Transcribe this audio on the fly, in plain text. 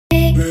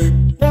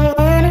Welcome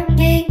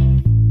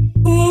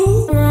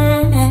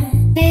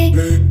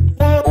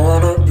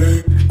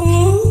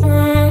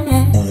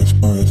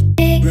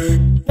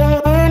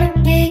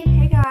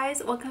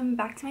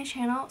back to my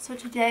channel. So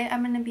today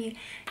I'm going to be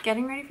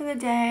getting ready for the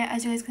day.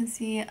 As you guys can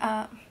see,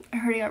 I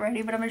already got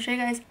ready, but I'm going to show you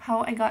guys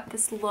how I got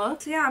this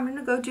look. So yeah, I'm going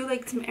to go do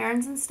like some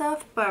errands and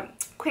stuff,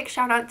 but quick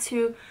shout out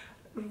to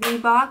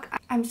Reebok.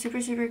 I'm super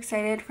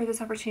excited for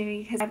this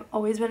opportunity because I've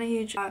always been a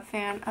huge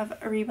fan of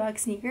Reebok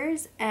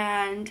sneakers,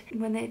 and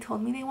when they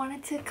told me they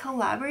wanted to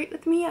collaborate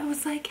with me, I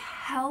was like,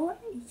 hell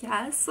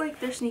yes. Like,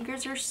 their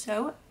sneakers are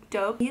so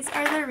dope. These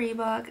are the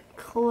Reebok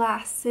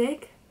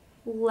Classic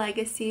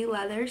Legacy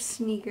leather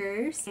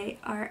sneakers. They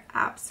are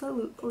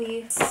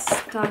absolutely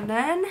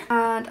stunning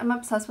and I'm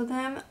obsessed with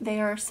them. They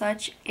are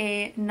such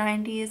a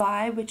 90s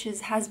vibe, which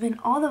has been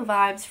all the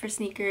vibes for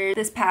sneakers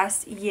this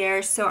past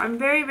year. So I'm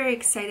very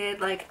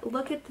excited. Like,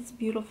 look at this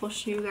beautiful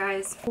shoe,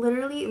 guys.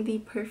 Literally the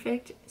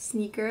perfect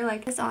sneaker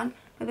like this on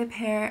with a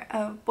pair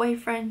of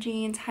boyfriend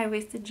jeans,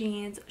 high-waisted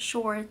jeans,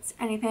 shorts,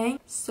 anything.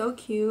 So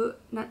cute.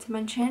 Not to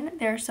mention,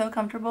 they're so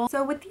comfortable.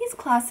 So with these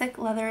classic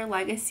leather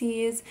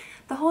legacies,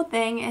 the whole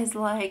thing is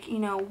like, you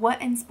know, what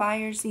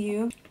inspires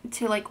you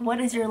to, like, what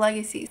is your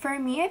legacy? For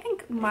me, I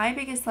think my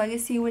biggest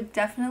legacy would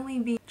definitely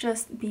be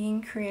just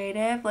being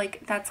creative.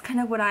 Like, that's kind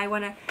of what I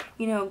want to,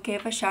 you know,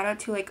 give a shout out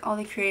to, like, all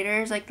the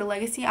creators. Like, the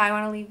legacy I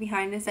want to leave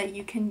behind is that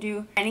you can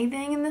do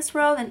anything in this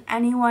world, and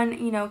anyone,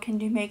 you know, can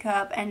do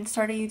makeup and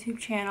start a YouTube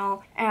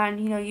channel,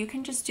 and, you know, you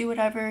can just do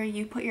whatever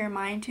you put your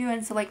mind to.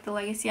 And so, like, the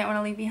legacy I want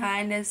to leave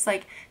behind is,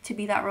 like, to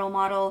be that role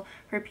model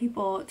for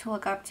people to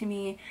look up to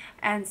me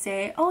and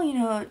say, oh, you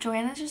know,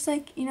 Joanna's just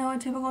like, you know, a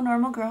typical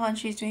normal girl and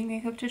she's doing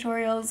makeup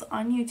tutorials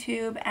on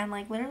YouTube, and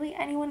like literally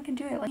anyone can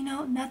do it. Like, you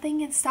know,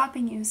 nothing is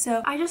stopping you.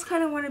 So I just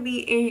kind of want to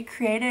be a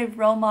creative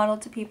role model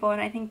to people,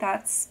 and I think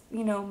that's,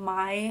 you know,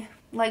 my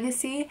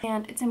legacy.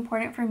 And it's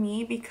important for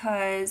me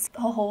because the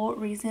whole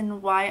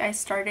reason why I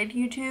started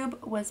YouTube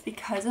was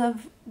because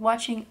of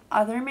watching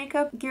other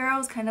makeup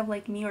girls kind of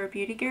like me, or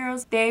beauty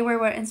girls. They were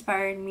what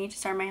inspired me to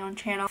start my own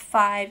channel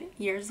 5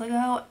 years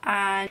ago,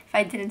 and if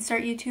I didn't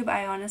start YouTube,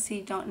 I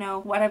honestly don't know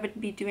what I would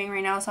be doing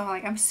right now. So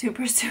I'm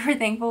super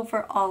thankful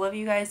for all of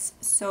you guys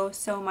so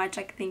much.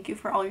 Like, thank you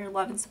for all your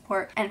love and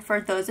support, and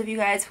for those of you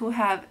guys who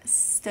have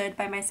stood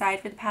by my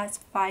side for the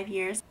past 5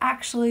 years.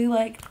 Actually,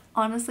 like,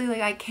 honestly,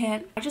 like,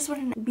 I just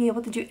wouldn't be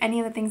able to do any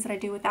of the things that I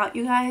do without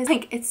you guys.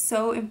 Like, it's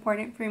so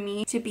important for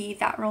me to be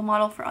that role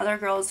model for other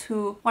girls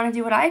who want to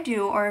do what I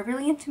do, or are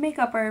really into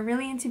makeup, or are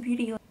really into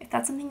beauty. If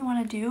that's something you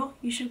want to do,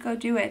 you should go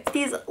do it.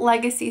 These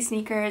legacy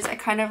sneakers, I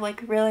kind of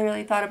like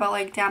really thought about,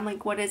 like, damn,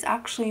 like, what is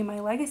actually my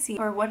legacy,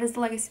 or what is the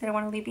legacy that I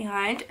want to leave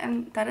behind?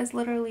 And that is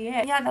literally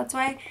it. Yeah, that's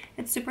why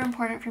it's super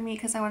important for me,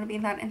 because I want to be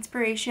that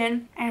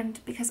inspiration, and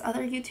because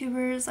other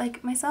YouTubers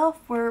like myself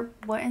were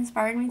what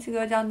inspired me to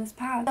go down this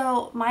path.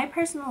 So my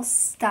personal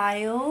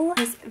style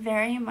is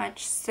very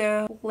much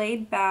so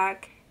laid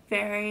back,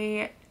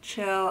 very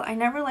chill. I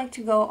never like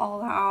to go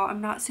all out.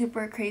 I'm not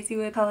super crazy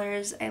with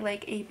colors. I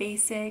like a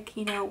basic,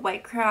 you know,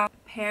 white crop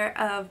pair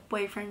of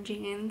boyfriend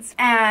jeans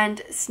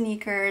and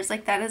sneakers.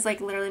 Like, that is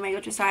like literally my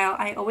go-to style.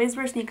 I always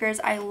wear sneakers.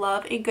 I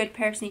love a good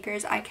pair of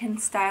sneakers. I can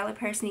style a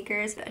pair of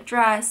sneakers, a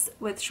dress,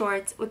 with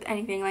shorts, with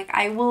anything. Like,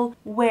 I will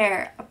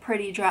wear a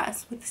pretty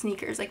dress with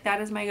sneakers. Like,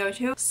 that is my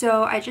go-to.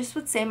 So I just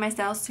would say my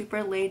style is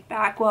super laid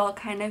back while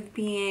kind of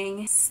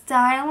being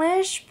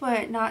stylish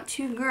but not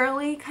too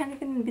girly, kind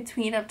of in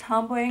between of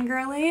tomboy and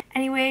girly.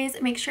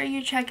 Anyways, make sure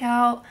you check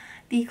out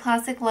the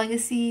Classic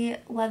Legacy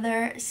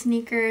leather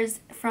sneakers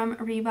from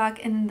Reebok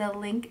in the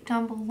link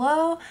down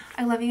below.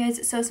 I love you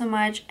guys so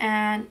much,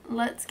 and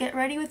let's get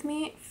ready with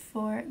me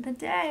for the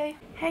day.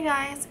 Hey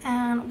guys,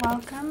 and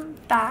welcome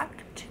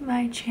back to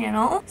my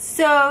channel.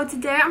 So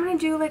today I'm gonna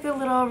do like a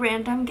little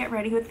random get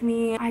ready with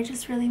me. I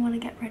just really want to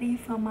get ready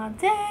for my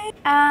day,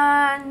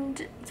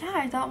 and yeah,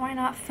 I thought, why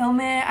not film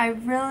it? I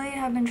really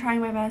have been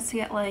trying my best to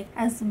get like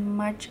as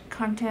much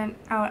content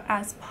out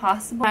as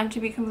possible, and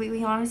to be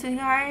completely honest with you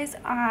guys,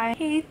 I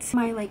hate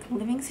my like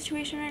living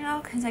situation right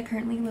now because I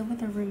currently live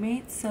with a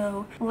roommate.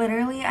 So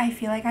literally I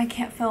feel like I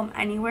can't film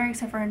anywhere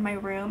except for in my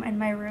room, and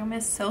my room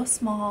is so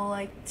small.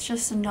 Like, it's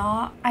just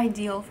not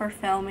ideal for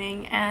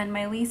filming, and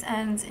my lease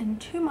ends in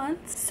 2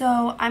 months.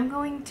 So I'm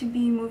going to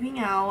be moving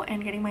out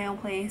and getting my own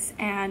place,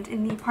 and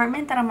in the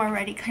apartment that I'm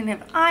already kind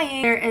of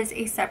eyeing, there is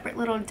a separate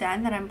little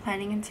den that I'm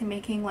planning into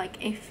making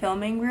like a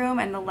filming room,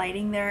 and the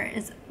lighting there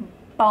is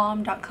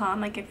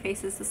bomb.com, like it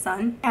faces the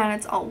sun, and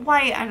it's all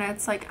white, and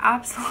it's like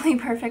absolutely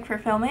perfect for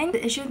filming.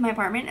 The issue with my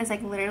apartment is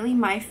like literally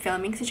my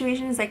filming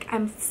situation is like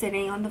I'm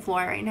sitting on the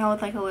floor right now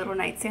with like a little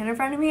nightstand in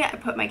front of me. I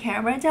put my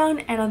camera down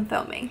and I'm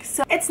filming,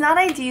 so it's not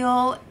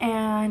ideal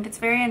and it's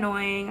very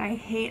annoying. I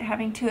hate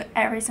having to,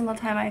 every single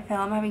time I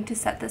film, having to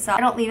set this up. I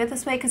don't leave it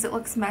this way because it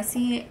looks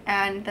messy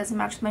and it doesn't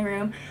match with my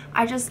room.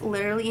 I just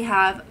literally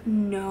have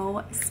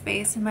no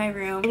space in my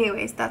room.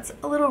 Anyways, that's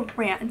a little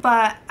rant,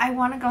 but I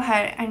want to go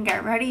ahead and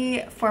get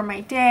ready for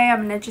my day.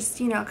 I'm gonna just,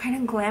 you know, kind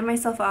of glam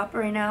myself up.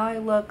 Right now I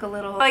look a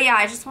little, but yeah,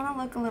 I just want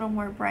to look a little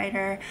more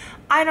brighter.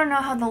 I don't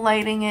know how the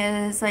lighting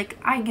is. Like,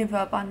 I give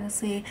up,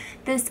 honestly.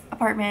 This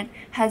apartment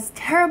has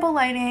terrible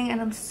lighting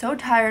and I'm so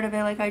tired of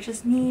it. Like, I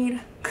just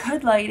need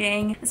good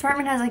lighting. This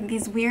apartment has like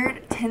these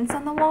weird tints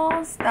on the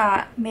walls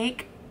that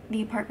make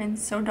the apartment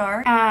so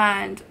dark,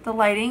 and the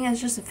lighting is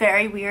just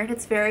very weird.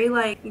 It's very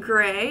like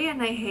gray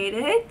and I hate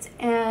it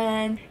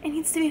and it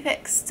needs to be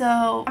fixed.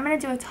 So I'm gonna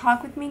do a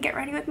talk with me, get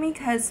ready with me,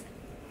 because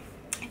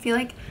I feel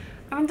like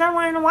I haven't done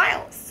one in a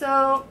while.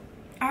 So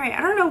alright, I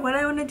don't know what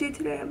I want to do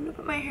today. I'm gonna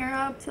put my hair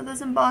up so it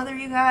doesn't bother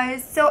you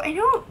guys. So I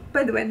know,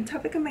 by the way, the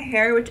topic of my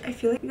hair, which I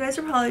feel like you guys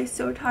are probably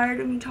so tired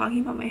of me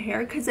talking about my hair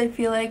because I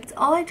feel like it's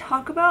all I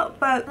talk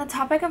about, but the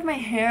topic of my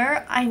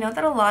hair, I know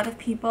that a lot of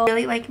people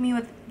really like me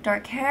with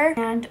dark hair,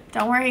 and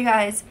don't worry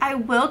guys, I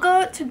will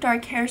go to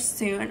dark hair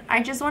soon.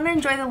 I just want to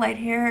enjoy the light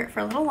hair for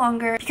a little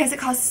longer because it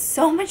costs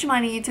so much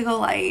money to go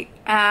light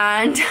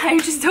and I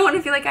just don't want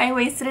to feel like I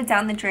wasted it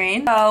down the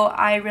drain. So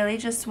I really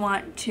just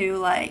want to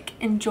like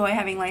enjoy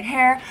having light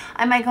hair.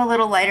 I might go a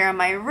little lighter on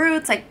my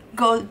roots, like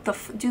do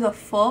the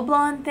full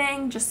blonde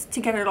thing just to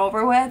get it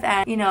over with,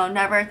 and you know,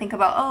 never think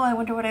about, oh, I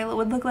wonder what I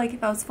would look like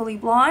if I was fully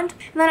blonde.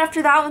 And then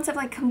after that, once I've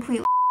like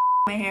completely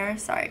my hair,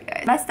 sorry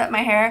guys, messed up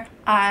my hair,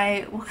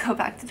 I will go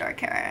back to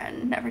dark hair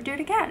and never do it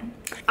again.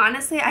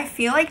 Honestly, I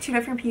feel like two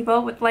different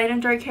people with light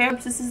and dark hair.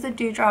 This is the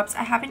Dewdrops.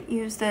 I haven't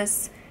used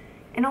this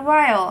in a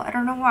while. I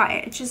don't know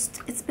why.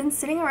 It's been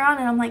sitting around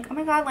and I'm like, oh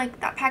my god, like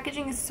that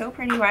packaging is so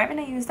pretty. Why haven't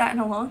I used that in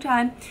a long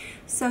time?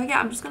 So yeah,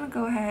 I'm just gonna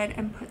go ahead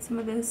and put some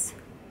of this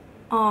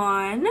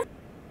on.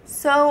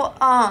 So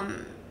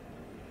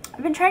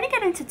I've been trying to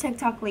get into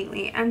TikTok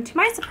lately, and to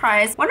my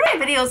surprise, one of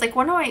my videos, like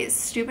one of my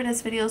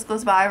stupidest videos,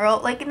 goes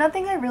viral. Like,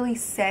 nothing I really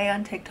say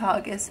on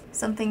TikTok is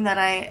something that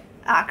I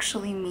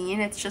actually mean.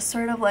 It's just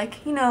sort of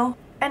like, you know,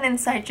 an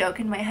inside joke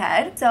in my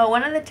head. So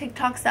one of the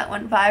TikToks that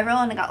went viral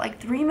and it got like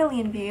 3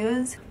 million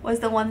views was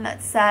the one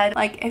that said,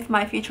 like, if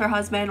my future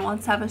husband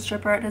wants to have a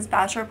stripper at his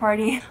bachelor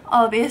party,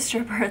 I'll be a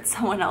stripper at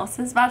someone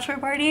else's bachelor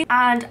party.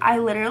 And I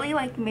literally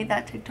like made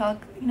that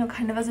TikTok, you know,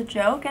 kind of as a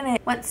joke, and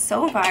it went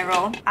so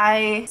viral.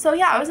 So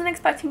yeah, I wasn't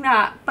expecting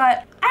that,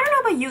 but I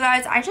don't know about you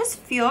guys, I just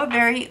feel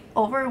very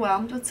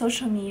overwhelmed with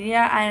social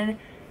media and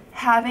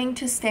having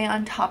to stay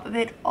on top of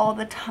it all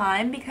the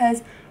time,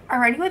 because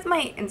already with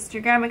my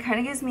Instagram, it kind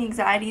of gives me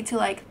anxiety to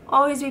like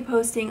always be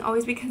posting,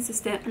 always be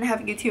consistent, and I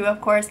have YouTube,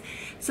 of course.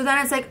 So then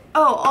it's like,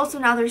 oh, also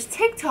now there's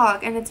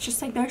TikTok, and it's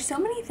just like there's so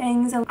many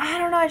things, and I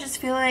don't know, I just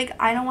feel like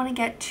I don't want to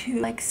get too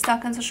like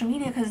stuck on social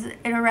media because it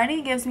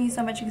already gives me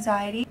so much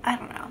anxiety. I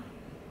don't know.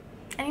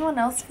 Anyone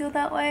else feel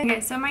that way? Okay,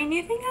 so my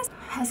new thing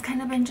has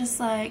kind of been just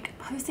like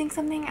posting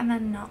something and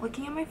then not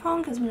looking at my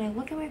phone, because when I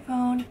look at my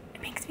phone,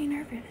 it makes me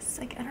nervous.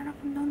 Like, I don't know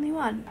if I'm the only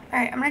one.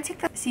 Alright, I'm gonna take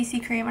the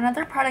CC cream,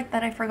 another product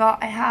that I forgot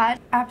I had.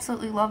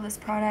 Absolutely love this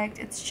product.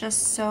 It's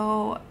just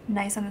so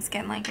nice on the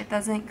skin. Like, it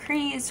doesn't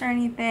crease or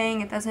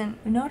anything. It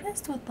doesn't,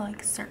 noticed with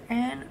like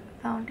certain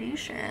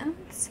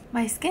foundations,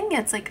 my skin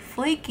gets like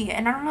flaky,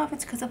 and I don't know if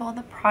it's because of all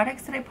the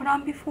products that I put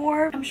on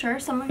before. I'm sure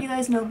some of you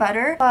guys know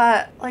better,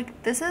 but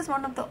like this is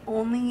one of the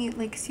only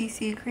like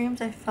CC creams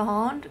I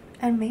found,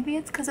 and maybe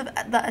it's because of the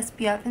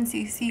SPF and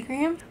CC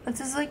cream, but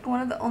this is like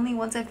one of the only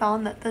ones I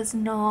found that does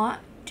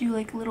not do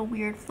like little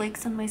weird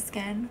flakes on my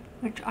skin,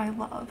 which I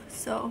love.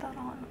 So put that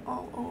on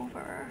all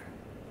over.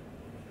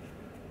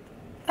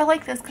 I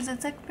like this because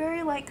it's like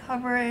very light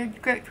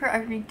coverage, great for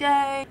every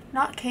day,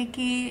 not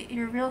cakey,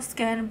 your real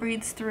skin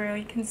breathes through.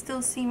 You can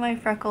still see my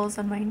freckles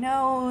on my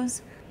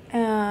nose,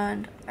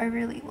 and I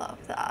really love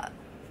that.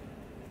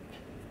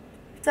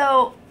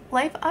 So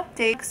life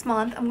update, next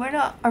month I'm going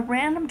to a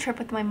random trip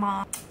with my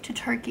mom to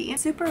Turkey.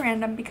 Super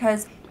random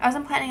because I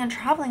wasn't planning on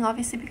traveling,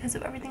 obviously, because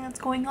of everything that's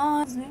going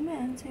on. Zoom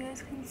in so you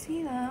guys can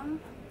see them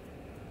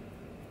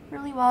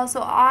really well.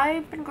 So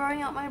I've been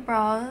growing out my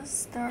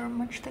brows. They're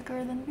much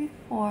thicker than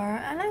before,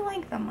 and I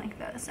like them like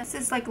this. This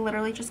is like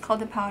literally just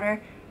called a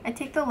powder. I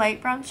take the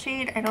light brown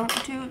shade. I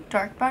don't do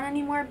dark brown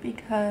anymore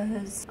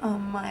because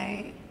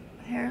my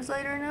hair is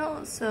lighter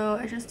now, so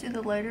I just do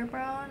the lighter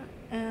brown,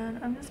 and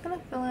I'm just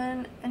gonna fill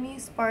in any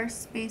sparse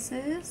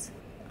spaces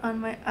on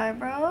my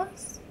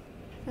eyebrows.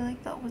 I feel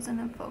like that wasn't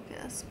in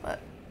focus, but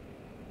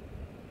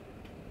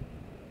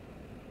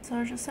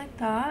so just like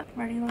that.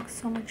 Already looks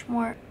so much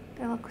more,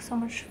 they look so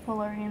much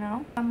fuller, you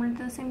know. I'm gonna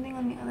do the same thing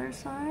on the other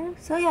side.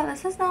 So yeah,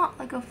 this is not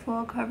like a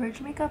full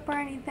coverage makeup or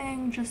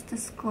anything, just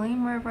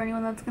disclaimer for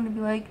anyone that's gonna be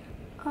like,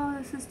 oh,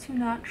 this is too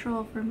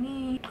natural for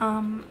me.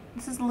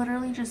 This is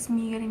literally just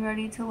me getting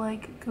ready to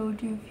like go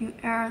do a few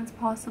errands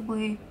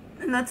possibly,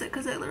 and that's it,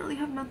 because I literally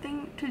have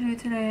nothing to do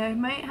today. I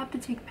might have to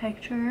take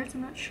pictures,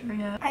 I'm not sure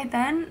yet. I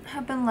then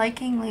have been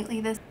liking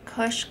lately this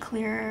Kush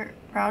clear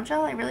brow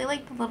gel. I really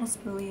like the little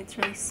spoolie, it's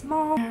really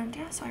small, and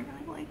yeah, so I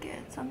really like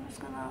it. So I'm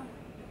just gonna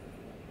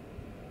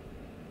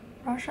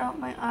brush out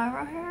my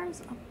eyebrow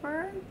hairs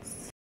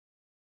upwards.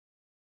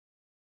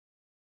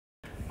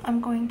 I'm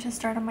going to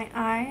start on my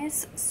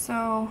eyes.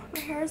 So my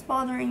hair is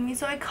bothering me,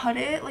 so I cut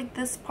it. Like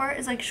this part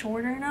is like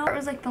shorter now. It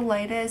was like the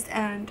lightest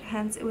and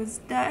hence it was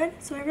dead,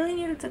 so I really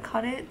needed to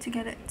cut it to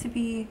get it to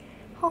be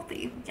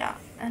healthy. Yeah,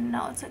 and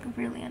now it's like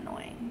really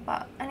annoying.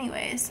 But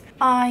anyways,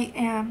 I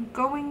am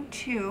going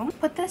to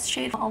put this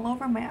shade all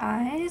over my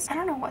eyes. I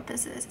don't know what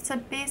this is. It's a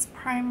base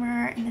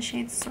primer in the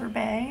shade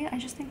Sorbet. I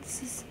just think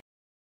this is,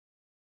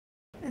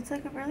 it's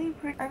like a really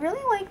pretty. I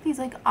really like these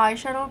like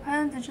eyeshadow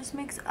pens. It just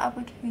makes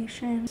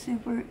application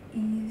super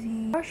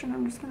easy. Brush, and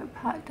I'm just gonna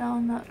pat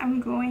down that. I'm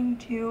going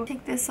to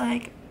take this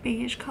like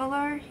beige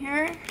color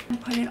here and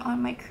put it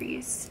on my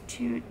crease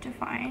to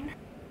define.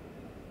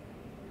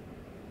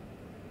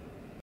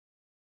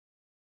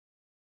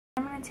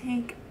 I'm gonna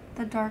take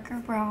the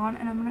darker brown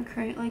and I'm gonna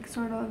create like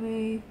sort of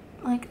a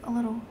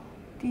little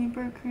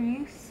deeper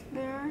crease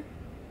there.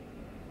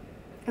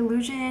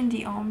 Illusion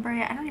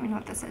d'Ombre. I don't even know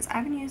what this is. I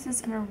haven't used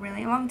this in a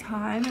really long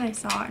time, and I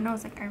saw it and I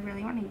was like, I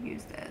really want to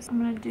use this. I'm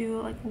gonna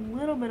do like a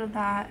little bit of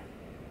that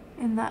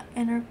in that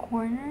inner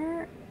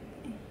corner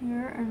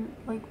here and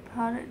like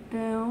pat it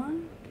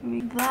down.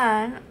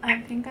 Then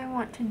I think I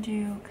want to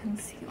do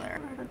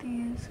concealer. Rid of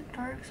these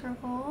dark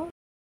circles.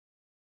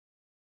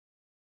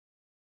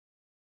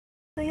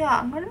 So yeah,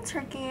 I'm going to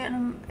Turkey and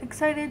I'm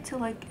excited to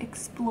like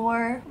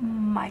explore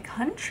my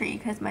country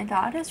because my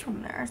dad is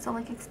from there. So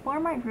like explore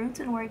my roots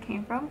and where I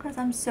came from, because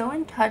I'm so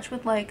in touch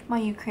with like my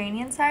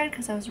Ukrainian side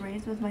because I was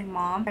raised with my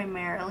mom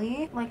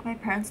primarily. Like my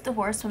parents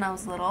divorced when I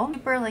was little.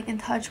 Super like in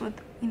touch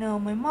with, you know,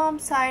 my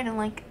mom's side and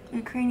like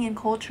Ukrainian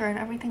culture and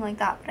everything like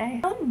that. But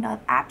I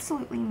know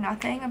absolutely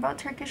nothing about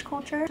Turkish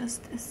culture.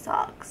 Just it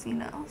sucks, you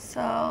know.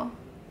 So I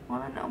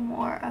want to know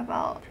more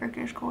about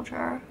Turkish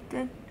culture.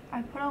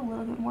 I put a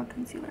little bit more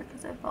concealer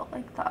because I felt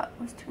like that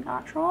was too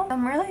natural.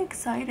 I'm really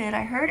excited.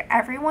 I heard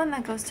everyone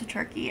that goes to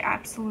Turkey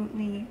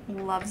absolutely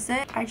loves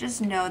it. I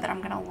just know that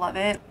I'm gonna love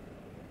it.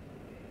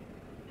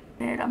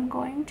 I'm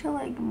going to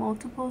like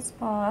multiple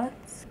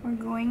spots. We're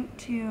going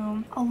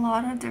to a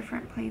lot of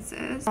different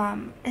places.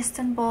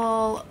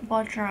 Istanbul,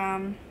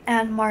 Bodrum,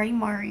 and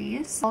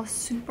Marmaris. All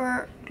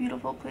super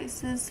beautiful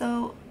places.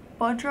 So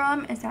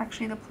Bodrum is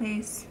actually the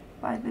place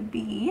by the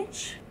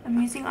beach.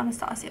 I'm using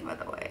Anastasia, by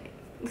the way.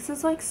 This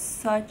is like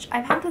such,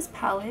 I've had this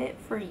palette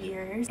for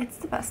years. It's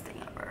the best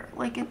thing ever.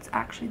 Like it's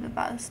actually the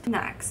best.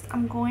 Next,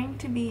 I'm going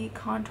to be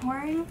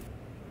contouring.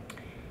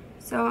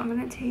 So I'm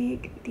gonna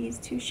take these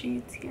two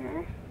shades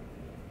here.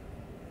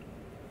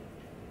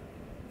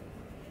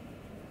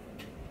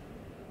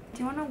 I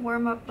do want to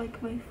warm up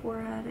like my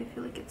forehead. I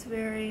feel like it's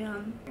very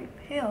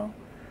pale.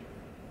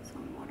 So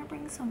I want to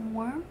bring some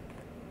warmth.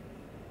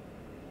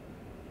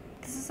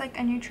 This is like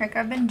a new trick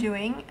I've been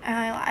doing.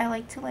 I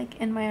like to like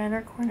in my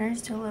inner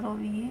corners do a little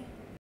V.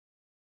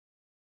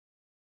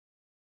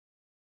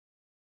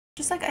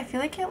 Just like I feel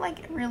like it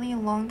like really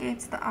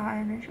elongates the eye,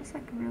 and I just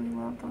like really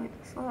love the way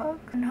this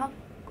looks. And how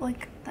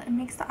like that it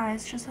makes the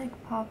eyes just like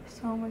pop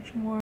so much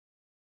more.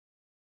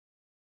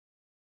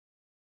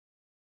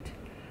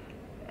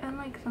 And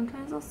like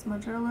sometimes I'll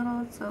smudge it a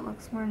little so it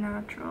looks more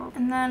natural.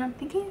 And then I'm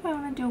thinking if I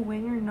want to do a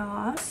wing or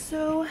not.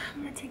 So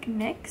I'm gonna take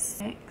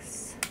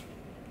NYX.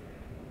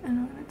 And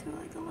I'm gonna do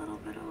like a little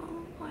bit of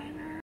a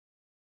liner.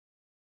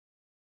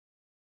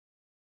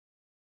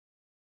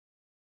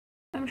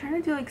 I'm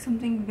trying to do like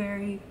something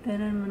very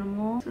thin and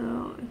minimal,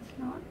 so it's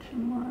not too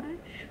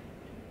much.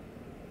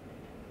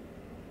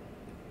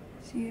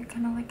 See, it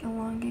kind of like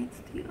elongates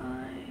the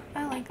eye.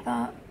 I like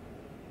that.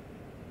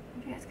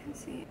 If you guys can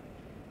see.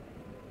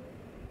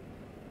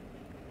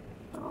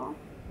 So,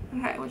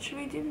 okay, what should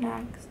we do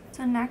next?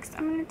 So next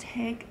I'm gonna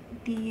take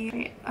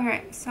the,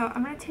 alright, so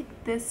I'm gonna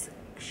take this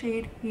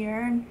shade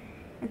here, and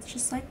it's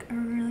just like a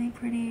really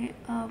pretty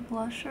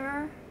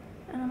blusher,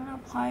 and I'm gonna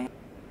apply it.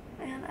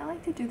 And I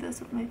like to do this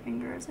with my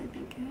fingers. I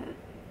think it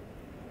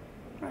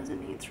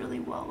resonates really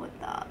well with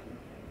that.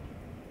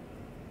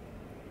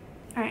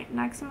 Alright,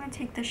 next I'm gonna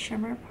take the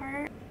shimmer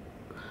part,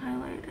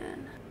 highlight it.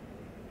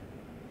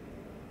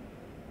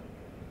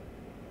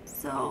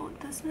 So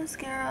this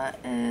mascara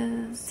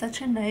is such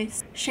a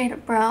nice shade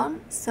of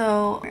brown,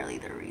 so really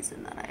the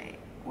reason that I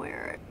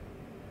wear it.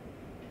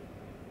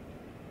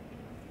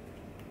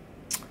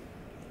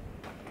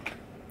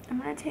 I'm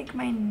gonna take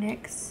my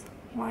NYX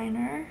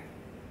liner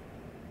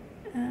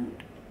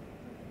and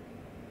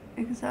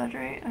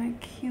exaggerate a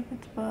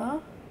Cupid's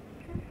bow.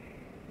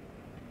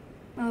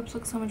 My lips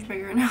look so much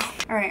bigger now.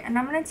 Alright, and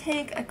I'm gonna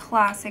take a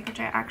classic,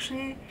 which I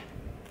actually,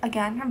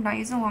 again, have not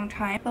used in a long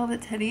time.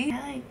 Velvet Titty.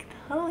 I like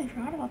totally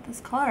forgot about this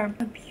color.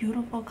 A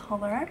beautiful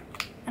color.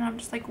 And I'm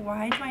just like,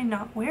 why do I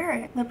not wear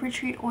it? Lip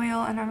Retreat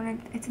oil,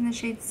 and it's in the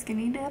shade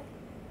Skinny Dip.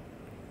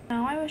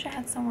 Now I wish I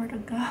had somewhere to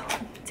go.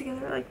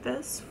 Together like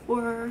this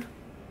for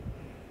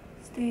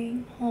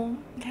staying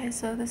home. Okay,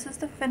 so this is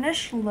the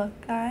finished look,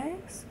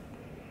 guys.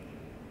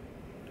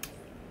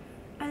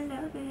 I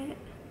love it.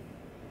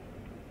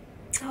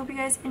 I hope you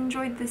guys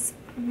enjoyed this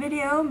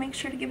video. Make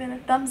sure to give it a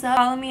thumbs up.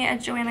 Follow me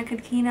at Joanna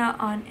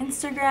on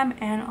Instagram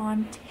and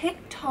on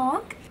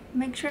TikTok.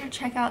 Make sure to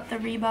check out the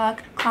Reebok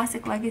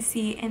Classic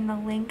Legacy in the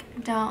link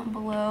down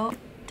below.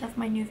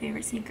 Definitely my new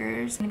favorite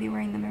sneakers. I'm gonna be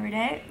wearing them every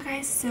day. Okay,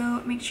 guys,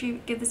 so make sure you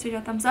give this video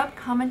a thumbs up.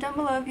 Comment down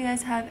below if you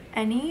guys have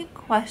any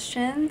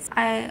questions.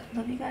 I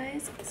love you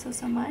guys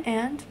so much.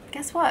 And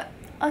guess what?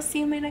 I'll see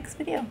you in my next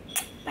video.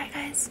 Bye,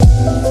 guys.